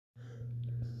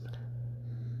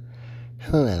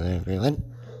Hello everyone,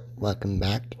 welcome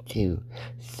back to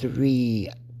 3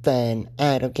 Fun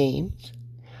Idle Games.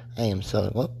 I am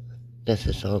Solar Wolf, this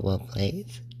is Solar Wolf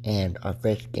Plays, and our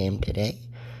first game today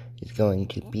is going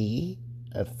to be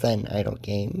a fun idle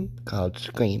game called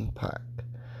Scream Park.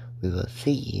 We will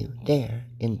see you there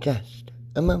in just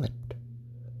a moment.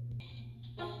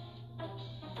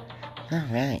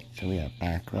 Alright, so we are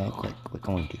back real quick. We're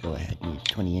going to go ahead and use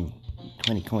 20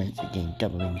 coins to gain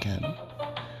double income.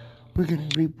 We're gonna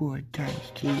reward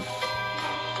times 2.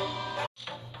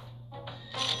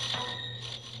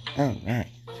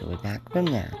 Alright, so we're back from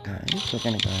that, guys. We're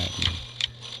gonna go ahead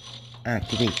and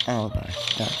activate all of our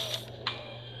stuff.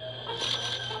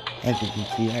 As you can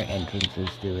see, our entrance is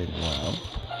doing well.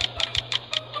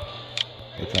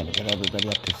 We're trying to get everybody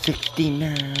up to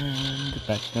 69. The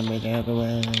best number there ever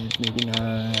was. Maybe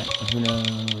not. Who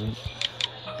knows?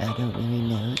 I don't really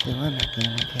know, so I'm not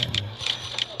gonna tell you.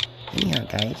 Anyhow,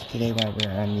 guys, today while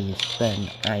we're on these fun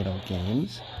idle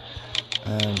games,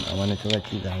 I wanted to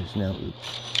let you guys know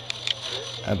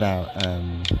about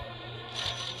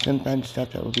some fun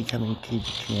stuff that will be coming to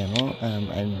the channel.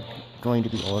 I'm going to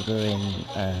be ordering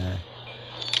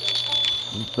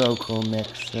vocal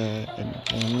mixer and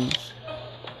things,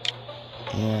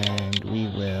 and we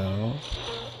will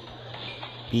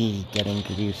be getting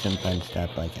to do some fun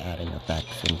stuff like adding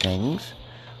effects and things,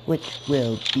 which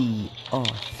will be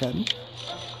awesome.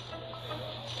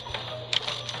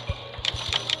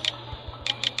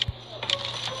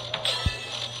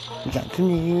 We got some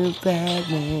new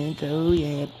fragments, oh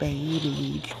yeah,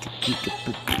 baby.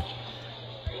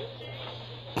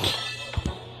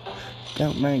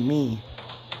 Don't mind me.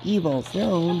 Evil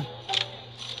Throne.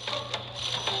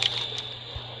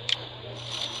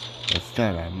 Let's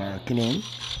start our marketing.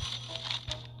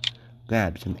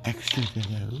 Grab some extras of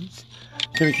those,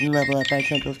 so we can level up our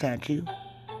central statue.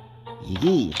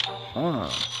 Yeah.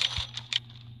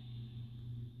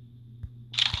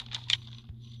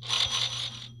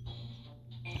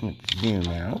 Let's zoom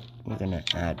out. We're gonna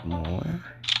add more to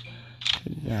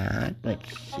that.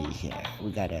 Let's see here.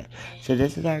 So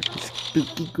this is our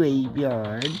spooky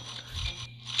graveyard,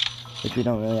 which we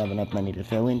don't really have enough money to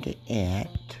throw into it.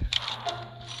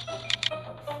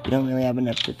 We don't really have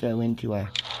enough to throw into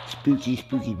our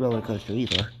spooky roller coaster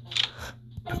either.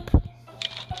 Poop.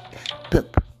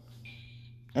 Poop.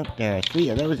 Oh, there are 3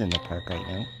 of those in the park right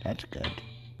now. That's good.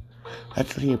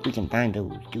 Let's see if we can find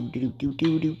those. Yeah, we can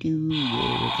get those 2.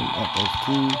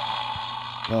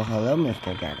 Well, hello,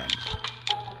 Mr. Dragon.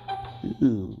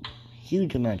 Ooh,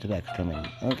 huge amounts of extra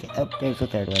money. Okay, oh, there's the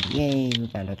 3rd one. Yay, we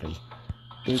found a 3.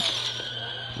 Boop.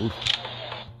 Oof.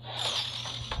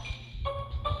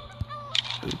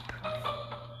 Boop.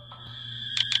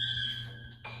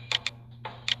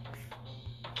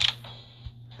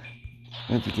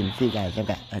 As you can see, guys, I've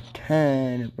got a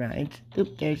ton of rides.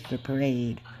 Oop, there's the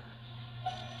parade.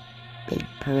 Big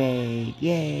parade,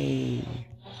 yay!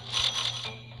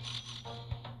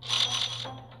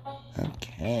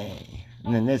 Okay,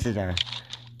 and then this is our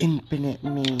infinite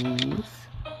maze,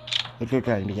 which we're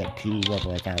trying to get to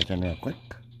level 1000 real quick.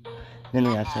 Then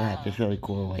we also have this really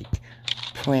cool, like,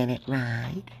 planet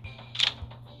ride.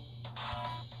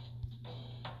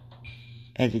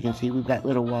 As you can see, we've got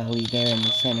little Wally there in the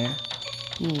center.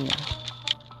 Yeah.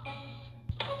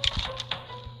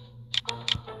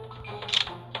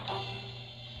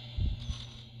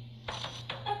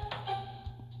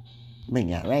 But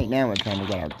yeah, right now we're trying to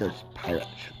get out those pirates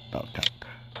boat up.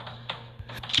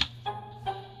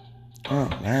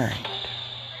 Alright.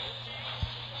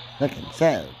 Looking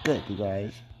so good, you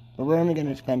guys. But we're only going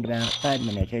to spend about 5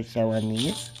 minutes or so on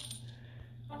these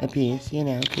a piece, you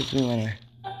know, because we want to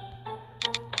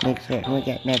make certain we're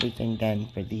getting everything done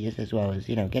for these, as well as,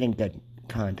 you know, getting good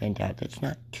content out that's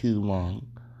not too long.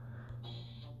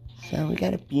 So we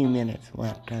got a few minutes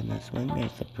left on this one.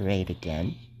 There's the parade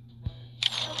again.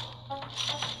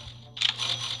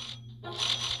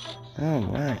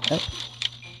 Alright, oh,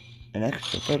 an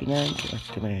extra 39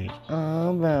 customers.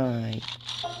 Alright.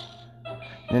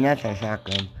 And that's our shock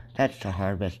room. That's to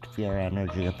harvest fear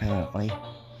energy, apparently.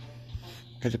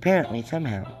 Because apparently,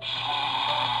 somehow,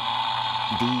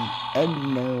 the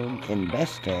unknown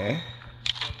investor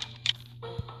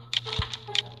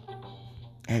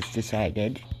has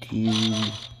decided to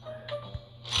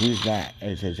use that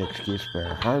as his excuse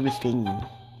for harvesting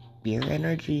fear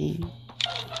energy.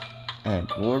 And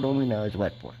Lord only knows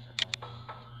what for.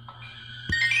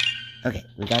 Okay,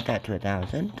 we got that to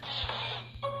 1000.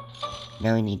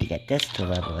 Now we need to get this to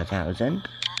level 1000.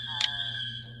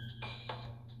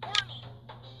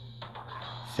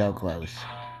 So close.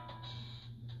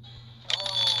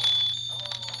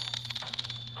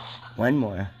 One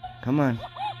more. Come on.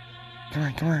 Come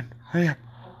on, come on. Hurry up.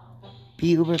 Be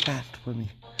uber fast for me.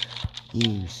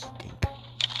 You stink.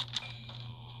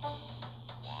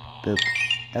 Boop.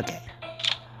 Okay.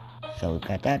 So we've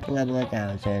got that to level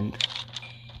 1,000.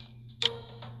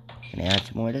 Gonna add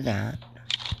some more to that.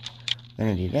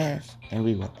 Gonna do this, and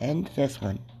we will end this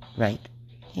one right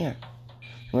here.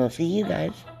 We'll see you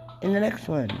guys in the next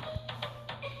one.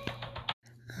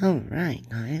 Alright,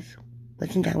 guys.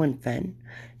 Wasn't that one fun?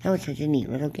 That was such a neat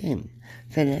little game.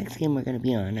 So the next game we're going to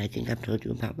be on, I think I've told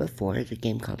you about before, is a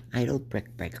game called Idle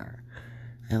Brick Breaker.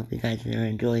 I hope you guys are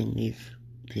enjoying these.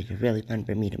 These are really fun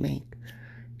for me to make.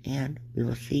 And we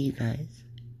will see you guys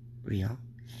real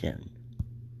soon.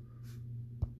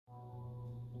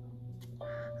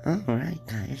 Alright,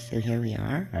 guys, so here we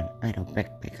are on Idle Brick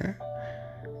Breaker.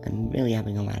 I'm really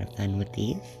having a lot of fun with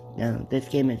these. Now, this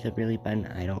game is a really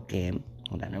fun idle game.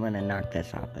 Hold on, I'm gonna knock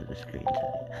this off of the screen.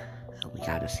 So we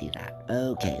gotta see that.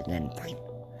 Okay, then fine.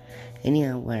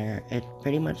 Anyhow, where it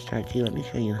pretty much starts you, let me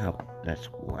show you how this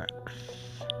works.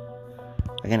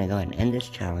 We're gonna go ahead and end this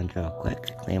challenge real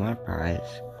quick, claim our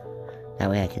prize. That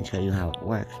way I can show you how it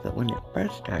works, but when it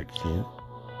first starts you,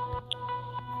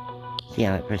 see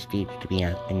how it proceeds to be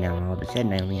up, and now all of a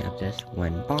sudden I only have this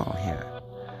one ball here.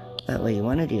 But what you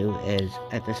want to do is,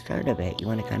 at the start of it, you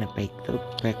want to kind of break the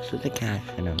bricks with the cash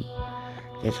in them.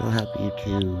 This will help you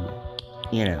to,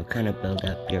 you know, kind of build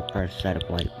up your first set of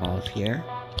white balls here.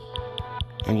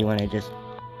 And you want to just,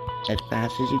 as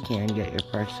fast as you can, get your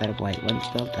first set of white ones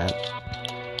built up.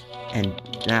 And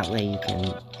that way you can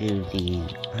do the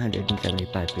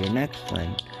 175 for your next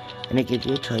one. And it gives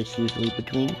you a choice usually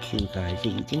between two guys that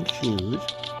you can choose.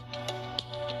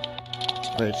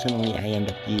 Personally, I end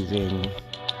up using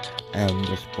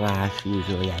the splash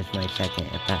usually as my second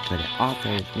if that's what it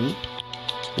offers me.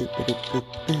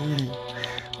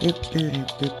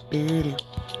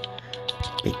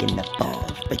 Breaking the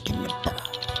balls, breaking the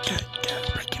balls,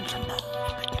 breaking some balls,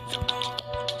 breaking some balls.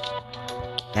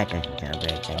 That doesn't sound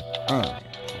very good. Alright.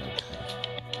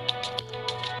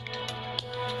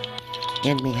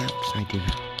 And mayhaps I do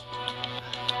that.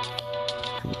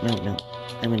 No.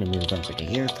 I'm gonna move over to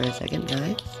here for a second,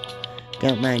 guys.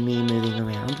 Don't mind me moving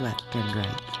around left and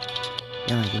right.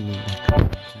 Now I can move back over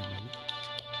for a minute.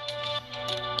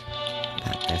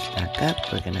 Pop this back up.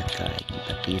 We're gonna go ahead and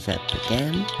put these up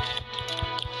again.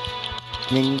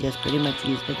 And then you just pretty much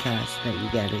use the cash that you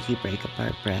get as you break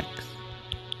apart bricks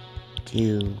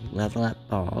to level up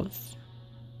balls.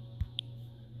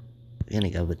 We're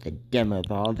gonna go with the demo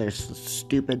ball. They're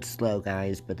stupid slow,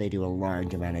 guys, but they do a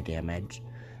large amount of damage.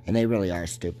 And they really are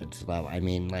stupid slow. I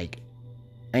mean, like,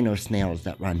 I know snails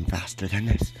that run faster than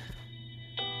this.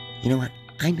 You know what?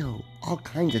 I know all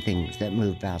kinds of things that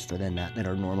move faster than that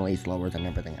are normally slower than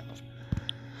everything else.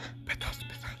 But that's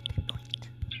beside the point.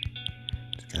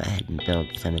 Let's go ahead and build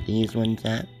some of these ones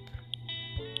up.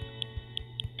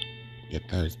 Get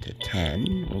those to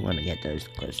 10. We want to get those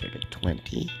closer to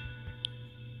 20.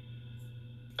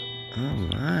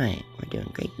 Alright, we're doing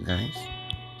great, you guys.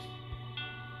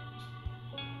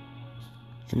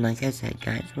 And like I said,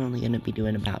 guys, we're only going to be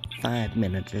doing about 5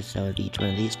 minutes or so of each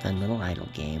one of these fun little idle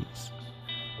games.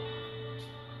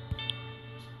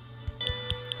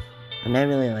 And I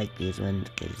really like these ones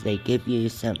because they give you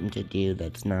something to do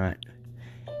that's not,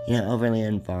 you know, overly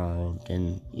involved.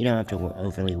 And you don't have to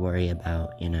overly worry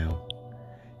about, you know,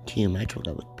 too much. We'll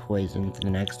go with poison for the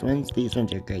next ones. These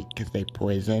ones are great because they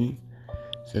poison.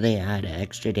 So they add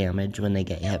extra damage when they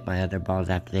get hit by other balls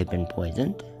after they've been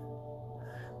poisoned.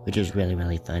 Which is really,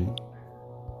 really fun.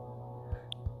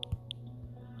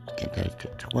 Get those to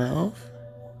 12.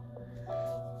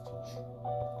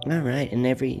 Alright, and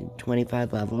every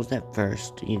 25 levels at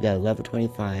first, you go level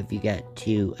 25, you get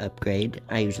to upgrade.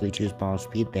 I usually choose ball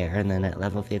speed there, and then at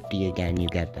level 50 again, you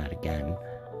get that again.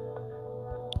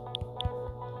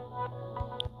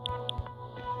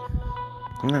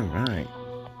 Alright.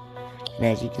 And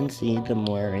as you can see, the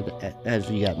more, as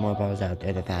you get more balls out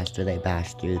there, the faster they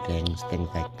bash through things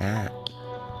like that.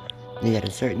 You get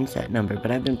a certain set number, but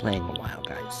I've been playing a while,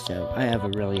 guys, so I have a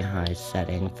really high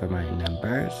setting for my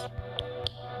numbers.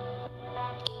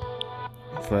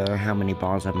 For how many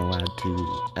balls I'm allowed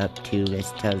to up to.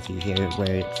 This tells you here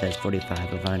where it says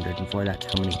 45 of 104. That's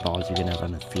how many balls you can have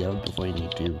on the field before you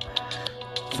need to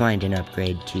find an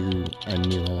upgrade to a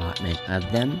new allotment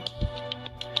of them.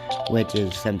 Which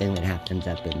is something that happens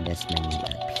up in this menu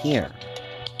up here.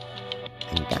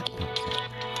 And that pops up.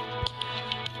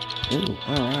 Ooh,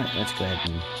 alright, let's go ahead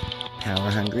and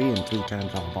power hungry and 3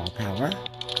 times all ball power.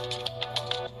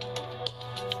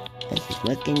 This is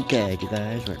looking good, you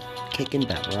guys. We're kicking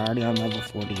butt. We're already on level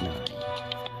 49.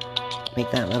 make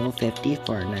that level 50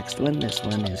 for our next one. This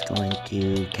one is going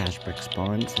to Cash Brick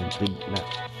Spawn, since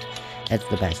that's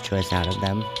the best choice out of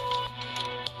them.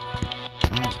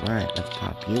 Alright, let's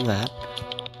pop you up.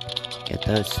 Get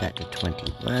those set to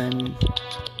 21.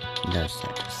 Those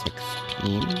set to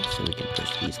 16, so we can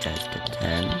push these guys to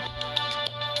 10.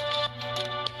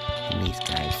 And these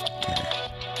guys to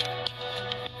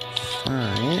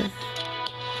 5.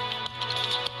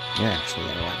 You're actually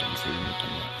at 11, so you can put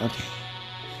more. Okay.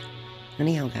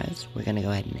 Anyhow, guys, we're gonna go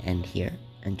ahead and end here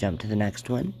and jump to the next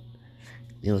one.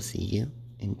 We will see you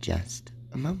in just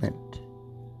a moment.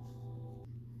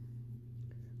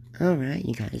 Alright,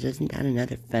 you guys, isn't that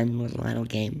another fun little idle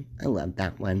game? I love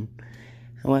that one.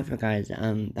 However, guys,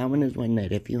 that one is one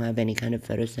that if you have any kind of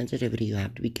photosensitivity, you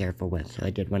have to be careful with, so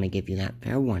I did want to give you that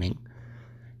fair warning.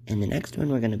 And the next one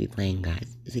we're going to be playing,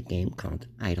 guys, is a game called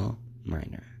Idle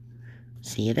Miner.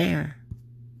 See you there.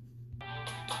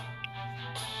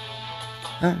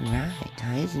 Alright,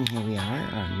 guys, and here we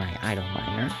are on my Idle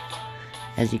Miner.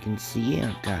 As you can see,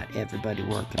 I've got everybody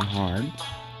working hard.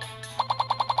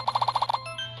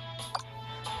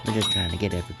 We're just trying to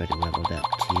get everybody leveled up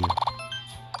to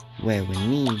where we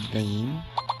need them.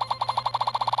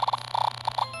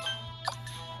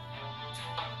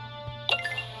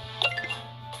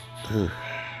 Ooh.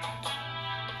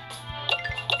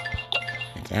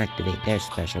 Let's activate their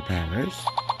special powers.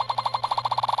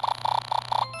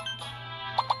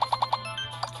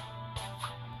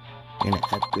 We're gonna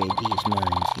upgrade these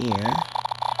mines here.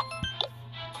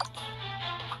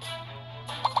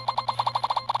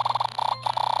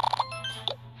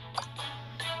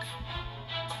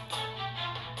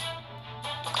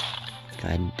 Go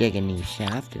ahead and dig a new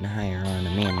shaft and hire on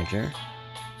a manager.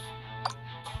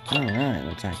 Alright,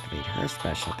 let's activate her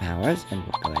special powers, and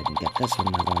we'll go ahead and get this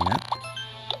one leveling up.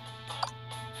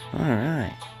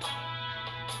 Alright.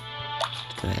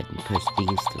 Let's go ahead and push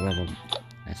these to level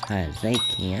as high as they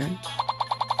can.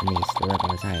 And these to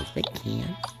level as high as they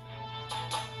can.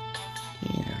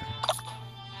 Yeah.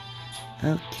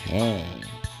 Okay.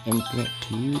 Infinite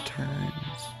 2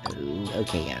 times. Oh,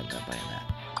 okay, yeah, I'm gonna buy that.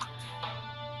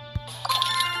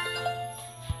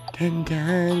 10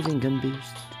 times income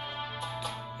boost.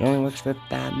 It only works for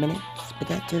 5 minutes, but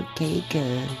that's okay,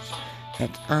 cause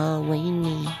that's all we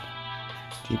need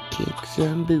to kick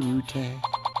some booty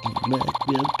and look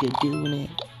real good doing it.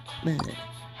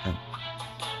 Oh.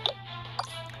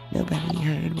 Nobody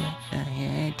heard what I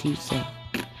had to say.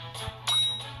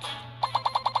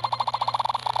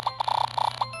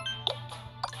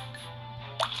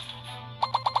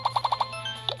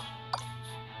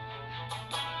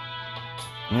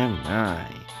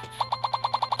 Alright.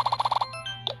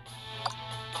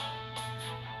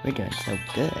 We're doing so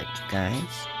good, you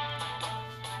guys.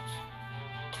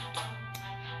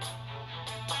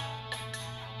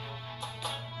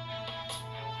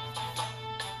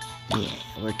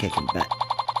 Yeah, we're kicking butt.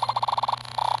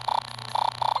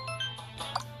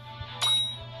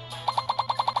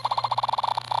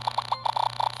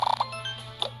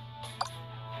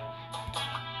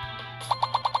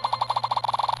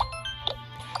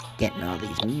 Getting all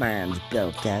these mines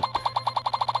built up.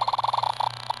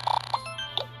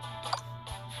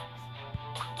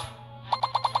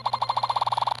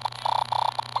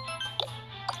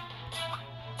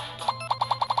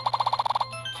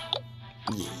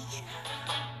 Yeah.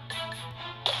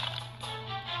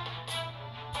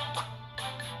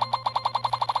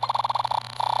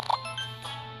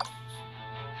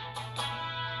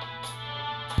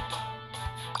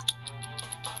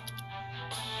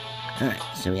 Alright,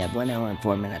 so we have 1 hour and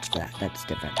 4 minutes for that. That's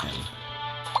different then.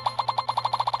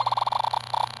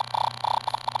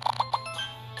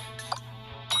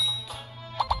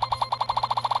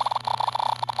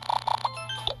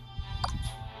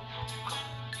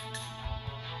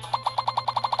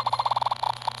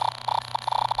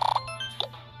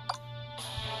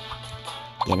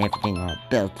 Get everything all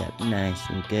built up nice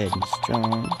and good and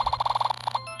strong.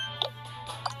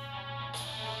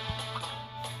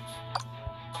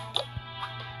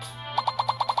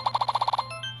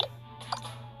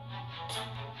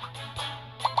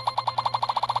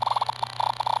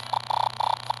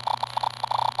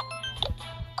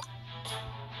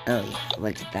 Oh yeah,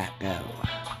 look at that go.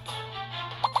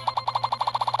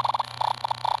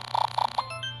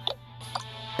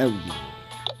 Oh yeah.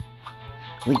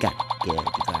 We got it good,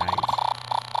 you guys.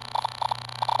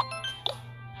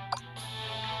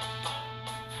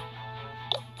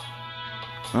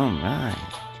 Alright.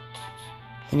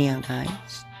 Anyhow,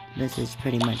 guys, this is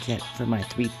pretty much it for my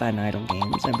 3 fun idle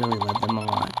games. I really love them a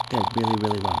lot. They're really,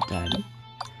 really well done.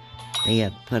 They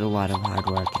have put a lot of hard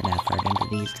work and effort into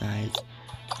these guys.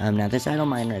 Now this idle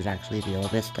miner is actually the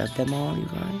oldest of them all, you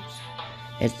guys.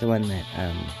 It's the one that,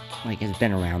 has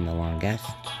been around the longest.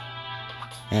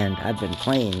 And I've been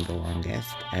playing the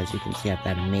longest. As you can see, I've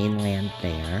got a mainland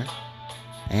there.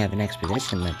 I have an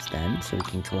expedition that's done, so we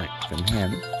can collect from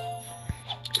him.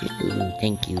 Ooh,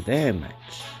 thank you very much.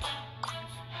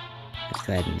 Let's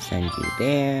go ahead and send you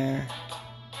there.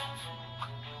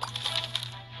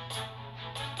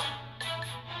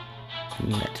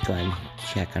 Let's go ahead and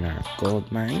check on our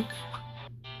gold mine.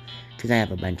 Because I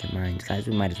have a bunch of mines, guys.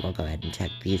 We might as well go ahead and check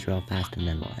these real fast and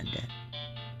then we'll end it.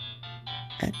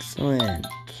 Excellent.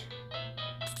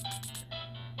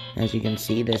 As you can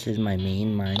see, this is my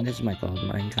main mine. This is my gold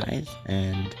mine, guys.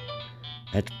 And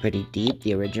that's pretty deep.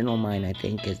 The original mine, I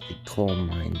think, is the coal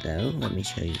mine, though. Let me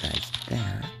show you guys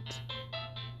that.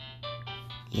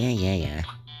 Yeah.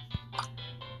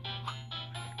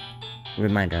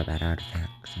 Reminder about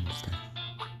artifacts and stuff.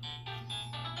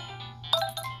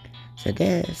 So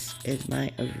this is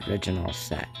my original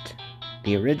set.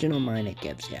 The original mine it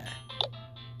gives you.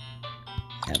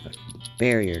 Have a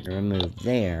barrier to remove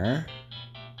there.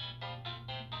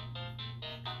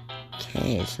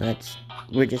 Okay, so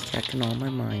we're just checking all my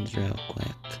mines real quick.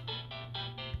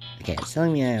 Okay, it's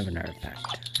telling me I have an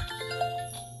artifact.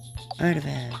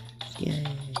 Artifact! Yay!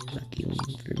 Lucky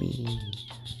one for me.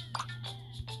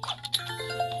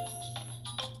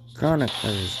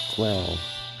 Chronicler's Quill.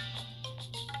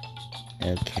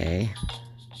 Okay.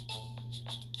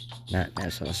 Not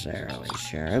necessarily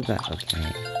sure, but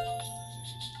okay.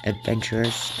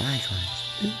 Adventurer's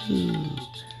Spyglass. Ooh!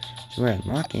 So we're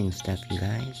unlocking stuff, you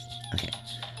guys. Okay,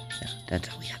 so that's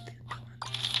all we have to do on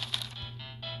this.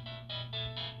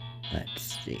 Let's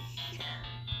see.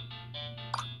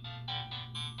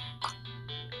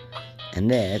 And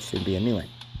this would be a new one.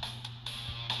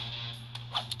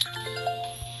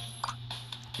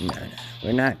 No,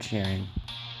 we're not sharing.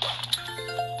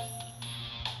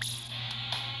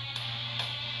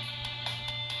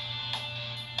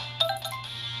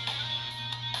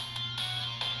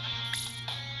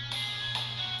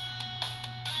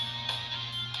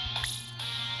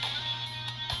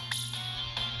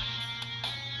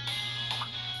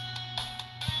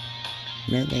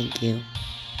 No, thank you.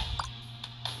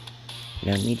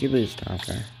 You don't need your boost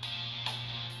offer.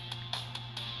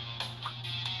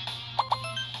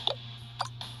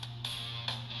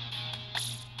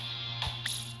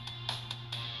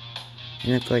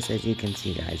 And of course, as you can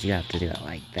see, guys, you have to do it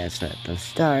like this at the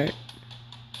start,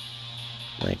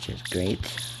 which is great.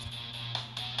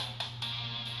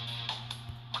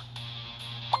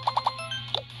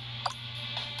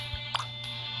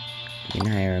 You can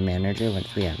hire a manager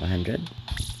once we have 100.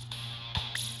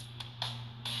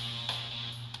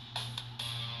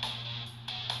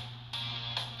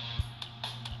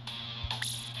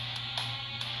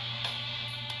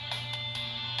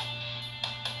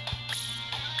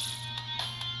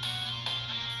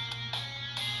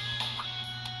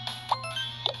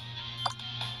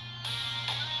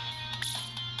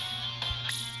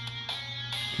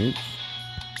 Oops.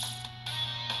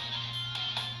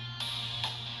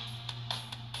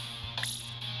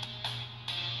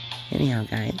 Anyhow,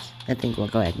 guys, I think we'll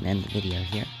go ahead and end the video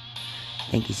here.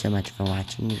 Thank you so much for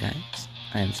watching, you guys.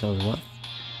 I'm Solar Wolf.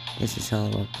 This is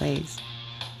Solar Wolf Plays.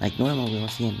 Like normal, we will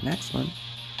see you in the next one.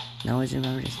 And always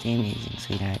remember to stay amazing,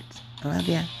 sweethearts. I love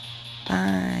ya.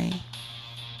 Bye.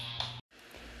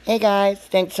 Hey guys,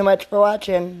 thanks so much for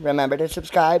watching. Remember to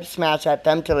subscribe, smash that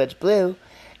thumb till it's blue,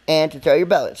 and to throw your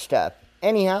bell at stuff.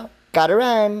 Anyhow, gotta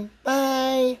run.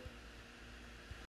 Bye.